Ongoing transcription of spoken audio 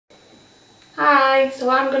Hi, so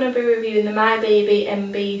I'm going to be reviewing the My Babiie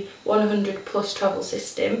MB100 Plus travel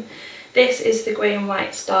system. This is the grey and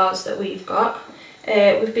white stars that we've got.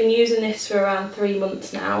 We've been using this for around 3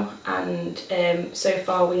 months now, and so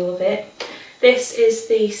far we love it. This is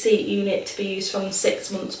the seat unit to be used from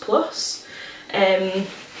 6 months plus. The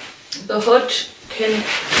hood can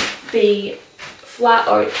be flat,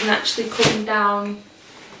 or it can actually come down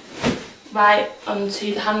right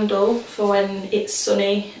onto the handle for when it's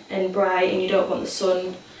sunny and bright and you don't want the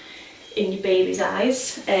sun in your baby's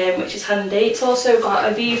eyes, which is handy. It's also got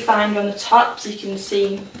a viewfinder on the top so you can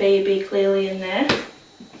see baby clearly in there,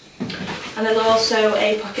 and there's also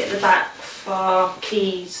a pocket at the back for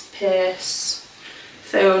keys, purse,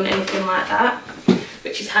 phone, anything like that,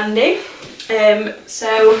 which is handy.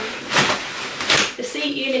 So the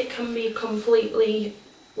seat unit can be completely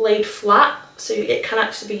laid flat, so it can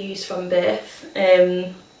actually be used from birth,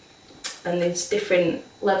 and there's different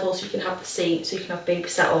levels you can have the seat, so you can have baby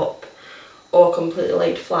sat up or completely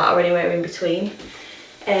laid flat or anywhere in between.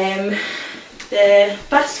 The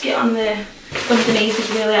basket on the underneath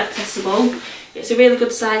is really accessible. It's a really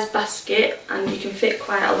good sized basket and you can fit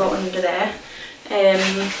quite a lot under there.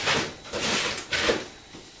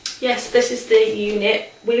 Yes, this is the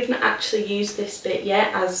unit. We've not actually used this bit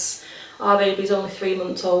yet as our baby's only 3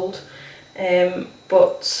 months old,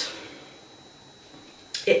 but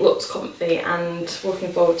it looks comfy and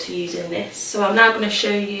looking forward to using this. So I'm now going to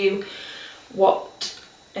show you what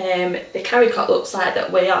the carry cot looks like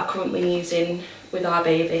that we are currently using with our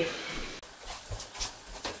baby.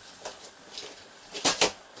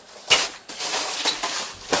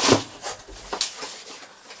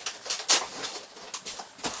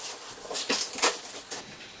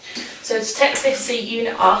 So to take this seat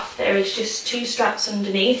unit off, there is just 2 straps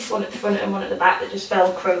underneath, one at the front and one at the back, that just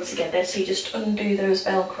velcro together. So you just undo those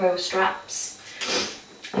velcro straps,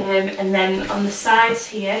 and then on the sides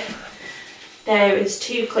here there is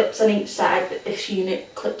 2 clips on each side that this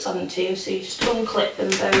unit clips onto, so you just unclip them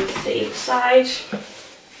both to each side.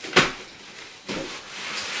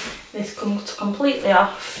 This comes completely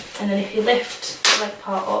off, and then if you lift the leg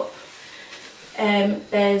part up,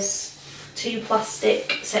 there's 2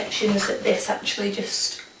 plastic sections that this actually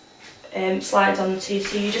just slides onto,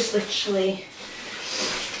 so you just literally,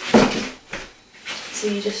 so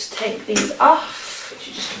you just take these off, which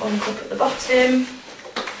you just unclip at the bottom,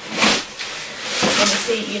 and the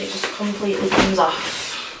seat unit just completely comes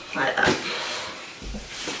off like that.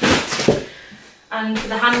 And for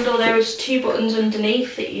the handle, there is 2 buttons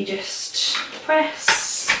underneath that you just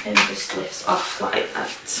press and it just lifts off like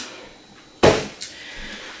that.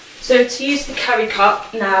 So to use the carry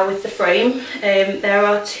cot now with the frame, there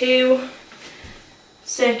are 2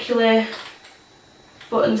 circular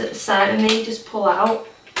buttons at the side, and they just pull out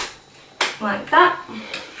like that.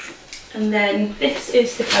 And then this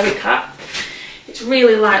is the carry cot. It's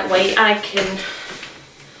really lightweight. I can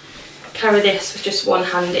carry this with just one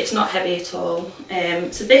hand. It's not heavy at all.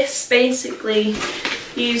 So this basically,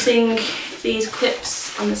 using these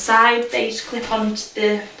clips on the side, they just clip onto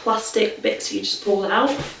the plastic bits, so you just pull it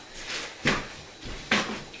out.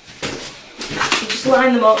 You just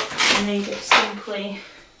line them up and then you just simply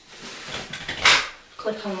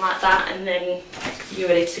clip on like that, and then you're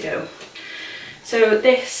ready to go. So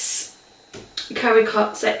this carry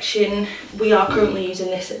cot section, we are currently using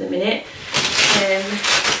this at the minute.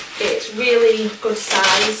 It's really good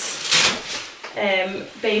size.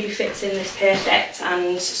 Baby fits in this perfect,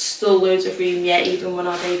 and still loads of room yet, even when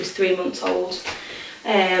our baby's 3 months old.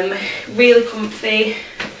 Really comfy.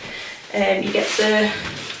 You get the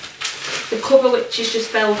cover, which is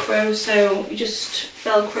just velcro, so you just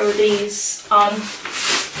velcro these on.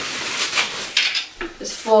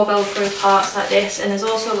 There's 4 velcro parts like this, and there's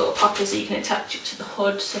also little pockets that you can attach it to the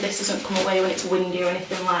hood, so this doesn't come away when it's windy or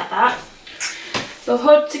anything like that. The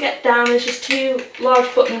hood, to get down, there's just 2 large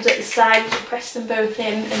buttons at the side. You press them both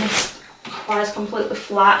in and this lies completely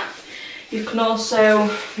flat. You can also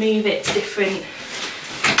move it to different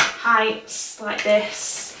heights like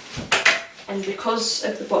this, and because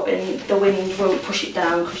of the button, the wind won't push it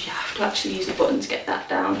down, because you have to actually use the button to get that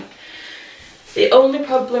down. The only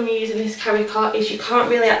problem using this carry cot is you can't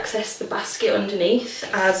really access the basket underneath,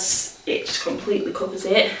 as it just completely covers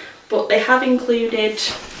it. But they have included,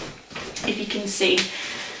 if you can see,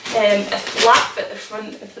 a flap at the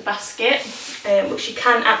front of the basket, which you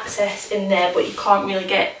can access in there, but you can't really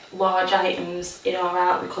get large items in or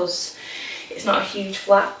out because it's not a huge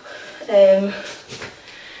flap. So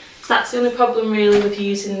that's the only problem really with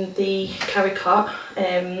using the carry cot,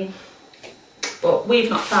 but we've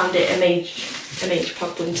not found it a major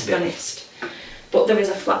problem, to be honest. but there is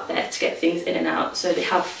a flap there to get things in and out, so they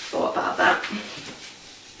have thought about that.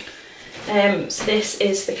 So this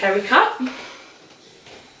is the carry cot.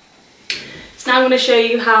 So now I'm going to show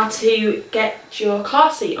you how to get your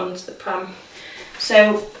car seat onto the pram.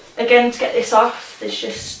 So again, to get this off, there's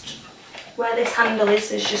just, where this handle is,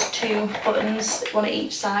 there's just 2 buttons, one at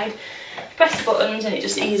each side. Press the buttons and it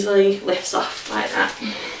just easily lifts off like that.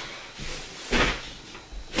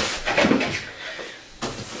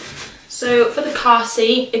 So for the car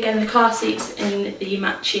seat, again the car seat's in the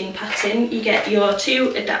matching pattern. You get your 2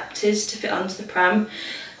 adapters to fit onto the pram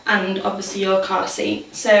and obviously your car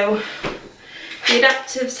seat. So the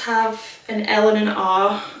adapters have an L and an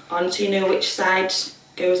R on, so you know which side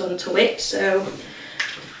goes onto which. So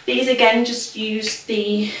these again just use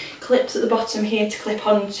the clips at the bottom here to clip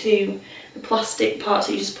onto the plastic parts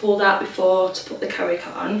that you just pulled out before to put the carry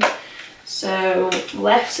cot on. So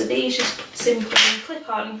left, so these just simply click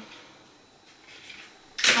on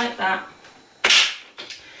like that.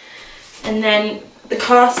 And then the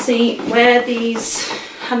car seat, where these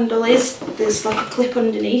handle is, there's like a clip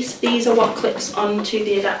underneath. These are what clips onto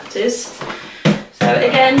the adapters. So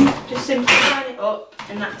again, just simply line it up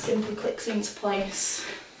and that simply clicks into place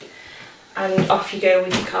and off you go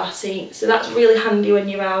with your car seat. So that's really handy when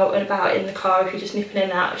you're out and about in the car, if you're just nipping in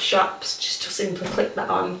and out of shops, just to simply click that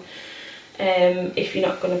on if you're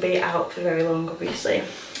not going to be out for very long, obviously.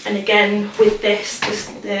 And again with this,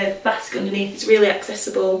 the basket underneath is really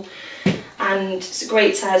accessible and it's a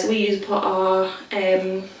great size. We usually put our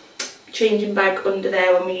changing bag under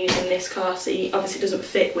there when we're using this car seat. Obviously it doesn't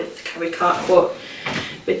fit with the carry cart, but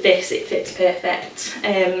with this it fits perfect.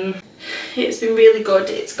 It's been really good.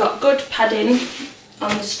 It's got good padding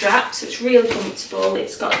on the strap, so it's really comfortable.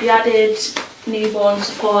 It's got the added newborn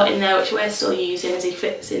support in there, which we're still using, as he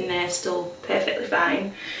fits in there still perfectly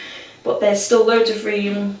fine. But there's still loads of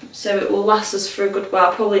room, so it will last us for a good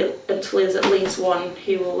while, probably until there's at least one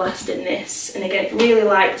who will last in this. And again, it's really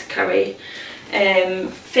light to carry,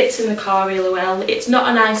 fits in the car really well. It's not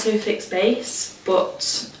an ISOFIX base,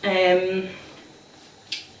 but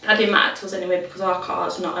that didn't matter to us anyway because our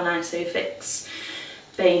car's not an ISOFIX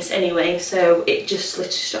base anyway, so it just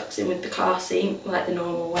literally straps in with the car seat like the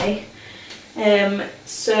normal way.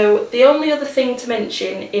 So the only other thing to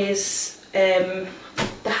mention is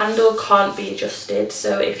the handle can't be adjusted,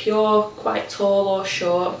 so if you're quite tall or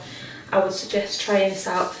short, I would suggest trying this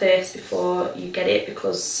out first before you get it,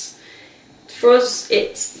 because for us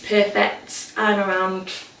it's perfect. I'm around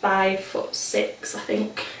 5'6", I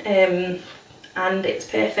think, and it's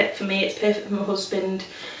perfect for me, it's perfect for my husband.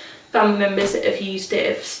 Family members that have used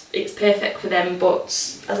it, it's perfect for them, but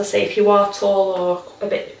as I say, if you are tall or a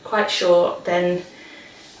bit quite short, then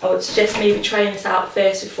I would suggest maybe trying this out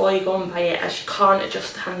first before you go and buy it, as you can't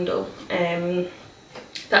adjust the handle.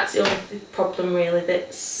 That's the only problem really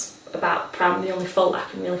that's about the pram, the only fault I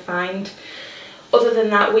can really find. Other than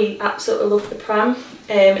that, we absolutely love the pram.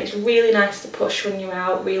 It's really nice to push when you're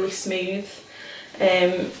out, really smooth.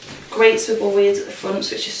 Great swivel wheels at the front,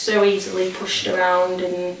 so it's just so easily pushed around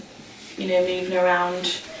and, you know, moving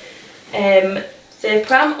around. The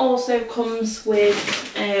pram also comes with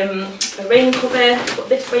a rain cover, but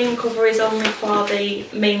this rain cover is only for the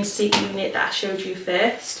main seat unit that I showed you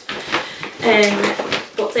first.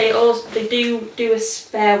 But they do a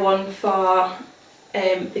spare one for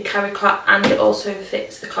the carry cot, and it also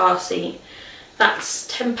fits the car seat. That's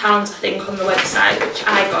 £10 I think on the website, which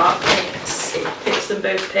I got, and it fits them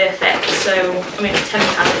both perfect. So I mean, for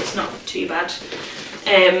 £10 it's not too bad.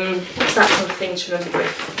 So that's another thing to remember.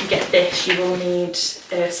 If you get this, you will need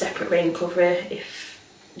a separate rain cover if,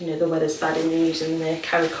 you know, the weather's bad and you're using the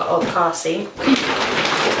carry cot or the car seat. But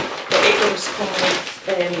it does come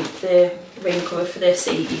with the rain cover for the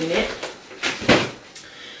seat unit.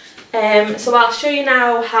 So I'll show you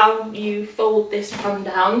now how you fold this pram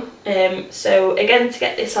down. So again, to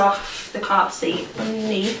get this off the car seat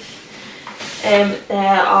underneath,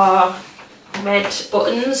 there are red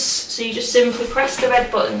buttons, so you just simply press the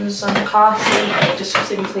red buttons on the car seat and it just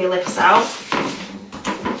simply lifts out.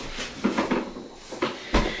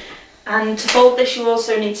 And to fold this, you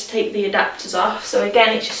also need to take the adapters off. So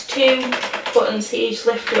again, it's just 2 buttons here, you just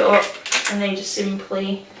lift it up and they just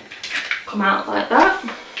simply come out like that.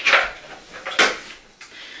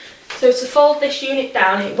 So to fold this unit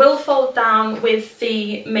down, it will fold down with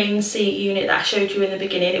the main seat unit that I showed you in the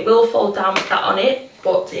beginning. It will fold down with that on it,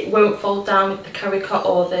 but it won't fold down with the carry cot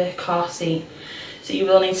or the car seat. So you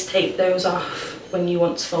will need to take those off when you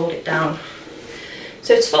want to fold it down.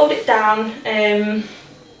 So to fold it down,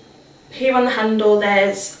 here on the handle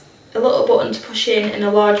there's a little button to push in and a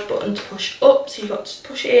large button to push up. So you've got to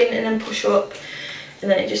push in and then push up. and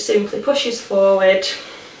then it just simply pushes forward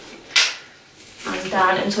and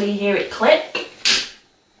down until you hear it click,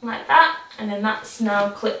 like that, and then that's now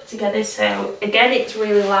clipped together. So again, it's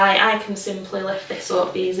really light. I can simply lift this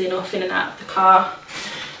up easy enough in and out of the car.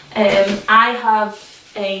 I have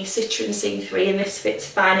a Citroen C3 and this fits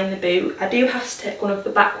fine in the boot. I do have to take one of the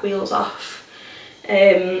back wheels off,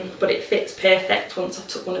 but it fits perfect. Once I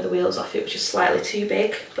took one of the wheels off, it was just slightly too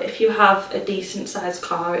big, but if you have a decent sized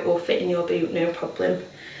car, it will fit in your boot, no problem.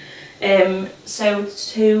 So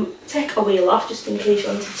to take a wheel off, just in case you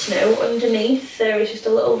wanted to know, underneath there is just a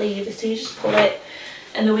little lever, so you just pull it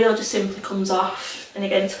and the wheel just simply comes off, and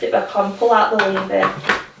again to put it back on, pull out the lever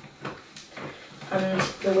and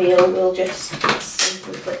the wheel will just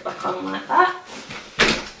simply clip back on like that.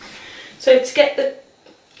 So to get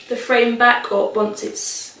the frame back up,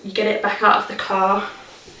 once you get it back out of the car,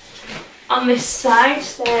 on this side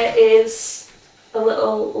there is a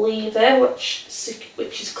little lever which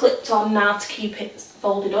is clipped on now to keep it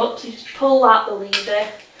folded up. So you just pull out the lever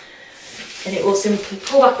and it will simply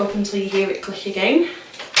pull back up until you hear it click again,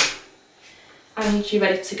 and you're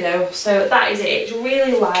ready to go. So that is it. It's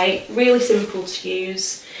really light, really simple to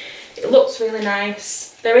use. It looks really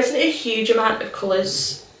nice. There isn't a huge amount of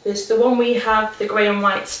colours. There's the one we have, the grey and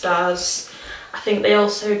white stars. I think they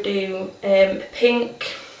also do a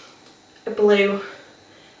pink, a blue,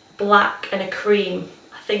 black and a cream.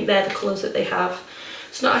 I think they're the colours that they have.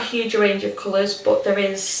 It's not a huge range of colours, but there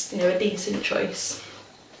is, you know, a decent choice.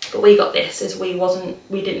 But we got this as we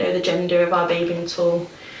didn't know the gender of our baby until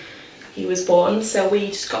he was born, so we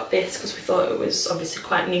just got this because we thought it was obviously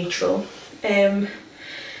quite neutral.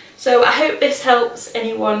 So I hope this helps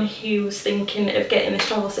anyone who's thinking of getting this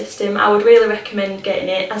travel system. I would really recommend getting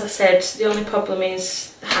it. As I said, the only problem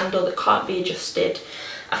is the handle that can't be adjusted.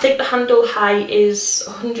 I think the handle height is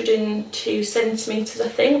 102 centimetres, I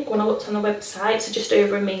think, when I looked on the website, so just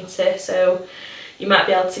over a metre, so you might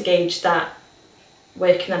be able to gauge that,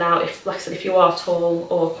 working that out, if, like I said, if you are tall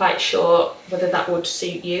or quite short, whether that would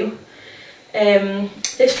suit you.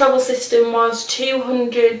 This travel system was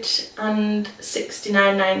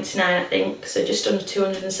 £269.99, I think, so just under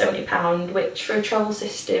 £270, which for a travel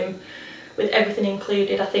system with everything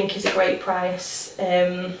included I think is a great price.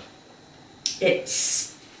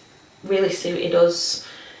 It's really suited us,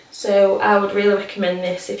 so I would really recommend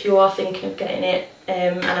this if you are thinking of getting it,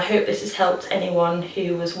 and I hope this has helped anyone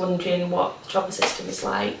who was wondering what the travel system is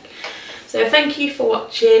like. So thank you for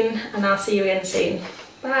watching and I'll see you again soon.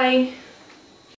 Bye.